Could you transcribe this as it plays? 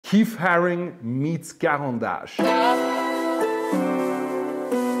Keith Haring meets Caran.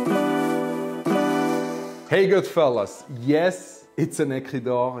 Hey Goodfellas, yes, it's an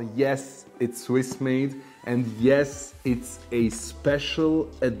Ecridor, yes, it's Swiss made, and yes, it's a special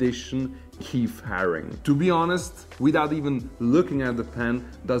edition Keith Haring. To be honest, without even looking at the pen,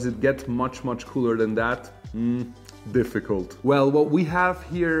 does it get much cooler than that? Difficult. Well, what we have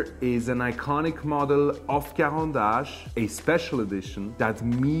here is an iconic model of Caran, a special edition that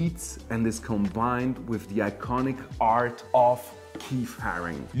meets and is combined with the iconic art of Keith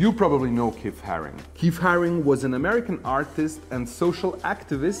Haring. You probably know Keith Haring. Keith Haring was an American artist and social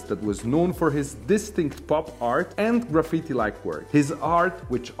activist that was known for his distinct pop art and graffiti-like work. His art,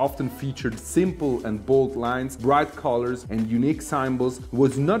 which often featured simple and bold lines, bright colors, and unique symbols,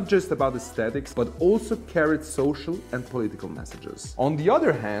 was not just about aesthetics, but also carried social and political messages. On the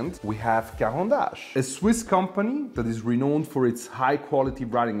other hand, we have Caran, a Swiss company that is renowned for its high-quality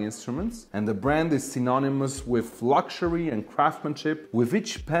writing instruments, and the brand is synonymous with luxury and craftsmanship, with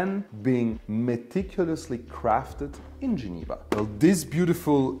each pen being meticulously crafted in Geneva. Well, this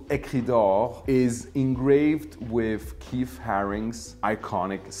beautiful Ecridor is engraved with Keith Haring's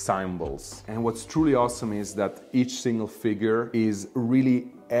iconic symbols. And what's truly awesome is that each single figure is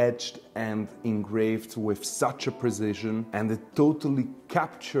really etched and engraved with such a precision, and it totally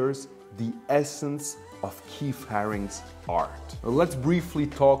captures the essence of Keith Haring's art. Well, let's briefly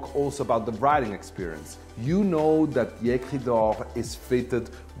talk also about the writing experience. You know that the Ecridor is fitted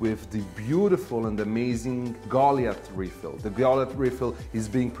with the beautiful and amazing Goliath refill. The Goliath refill is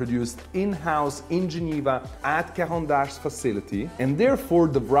being produced in-house in Geneva at Caran's facility, and therefore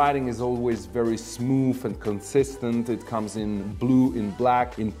the writing is always very smooth and consistent. It comes in blue, in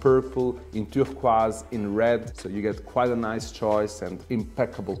black, in purple, in turquoise, in red, so you get quite a nice choice and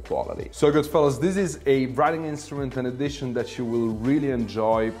impeccable quality. So good fellas, this is a writing instrument and edition that you will really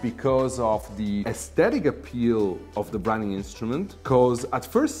enjoy because of the aesthetic appeal of the writing instrument, because at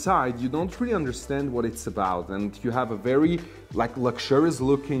first sight you don't really understand what it's about, and you have a very luxurious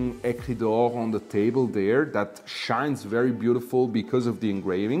looking Ecridor on the table there that shines very beautiful because of the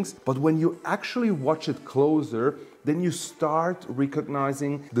engravings. But when you actually watch it closer, then you start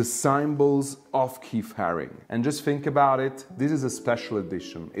recognizing the symbols of Keith Haring. And just think about it, this is a special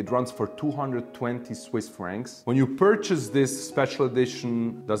edition. It runs for 220 Swiss francs. When you purchase this special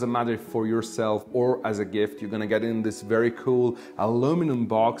edition, doesn't matter if for yourself or as a gift, you're gonna get in this very cool aluminum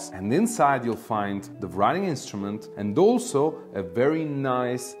box, and inside you'll find the writing instrument and also a very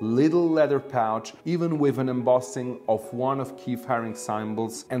nice little leather pouch, even with an embossing of one of Keith Haring's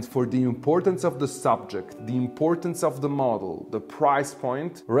symbols. And for the importance of the subject, the importance of the model, the price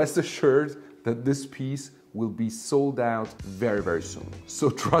point, rest assured that this piece will be sold out very soon. So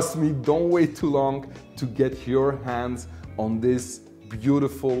trust me, don't wait too long to get your hands on this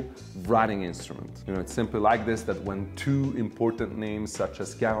beautiful writing instrument. You know, it's simply like this, that when two important names such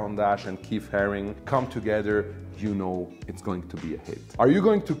as Caran and Keith Haring come together, you know it's going to be a hit. Are you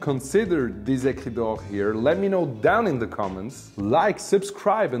going to consider this Ecridor here? Let me know down in the comments. Like,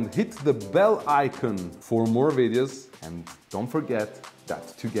 subscribe, and hit the bell icon for more videos. And don't forget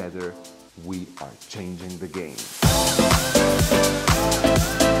that together we are changing the game.